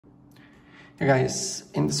Hey guys,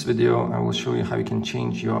 in this video I will show you how you can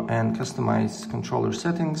change your and customize controller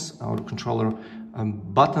settings or controller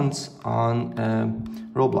buttons on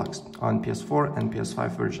Roblox on PS4 and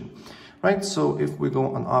PS5 version. Right, so if we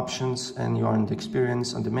go on options and you are in the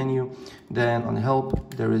experience on the menu, then on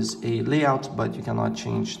help there is a layout, but you cannot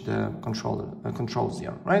change the controls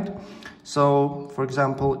here, right? So for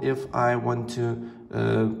example, if I want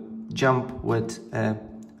to jump with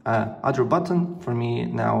other button, for me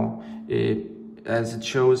now as it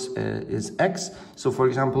shows is X. So for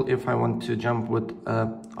example, if I want to jump with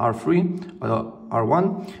R3 or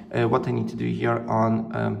R1, what I need to do here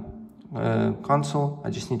on console, I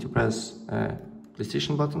just need to press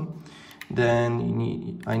PlayStation button.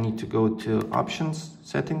 Then I need to go to options,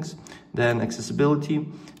 settings, then accessibility,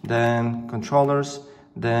 then controllers,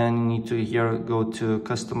 then you need to here go to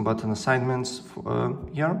custom button assignments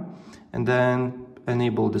here, and then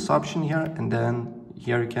enable this option here, and then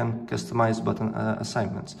here you can customize button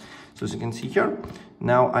assignments. So as you can see here,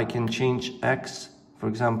 now I can change X. For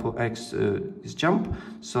example, X is jump.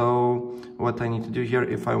 So what I need to do here,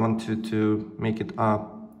 if I want to make it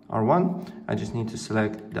R1, I just need to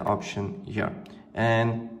select the option here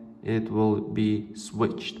and it will be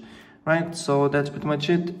switched, right? So that's pretty much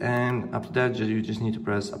it, and after that you just need to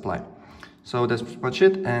press apply. So that's pretty much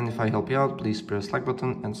it, and if I help you out, please press like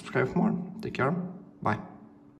button and subscribe for more. Take care, bye.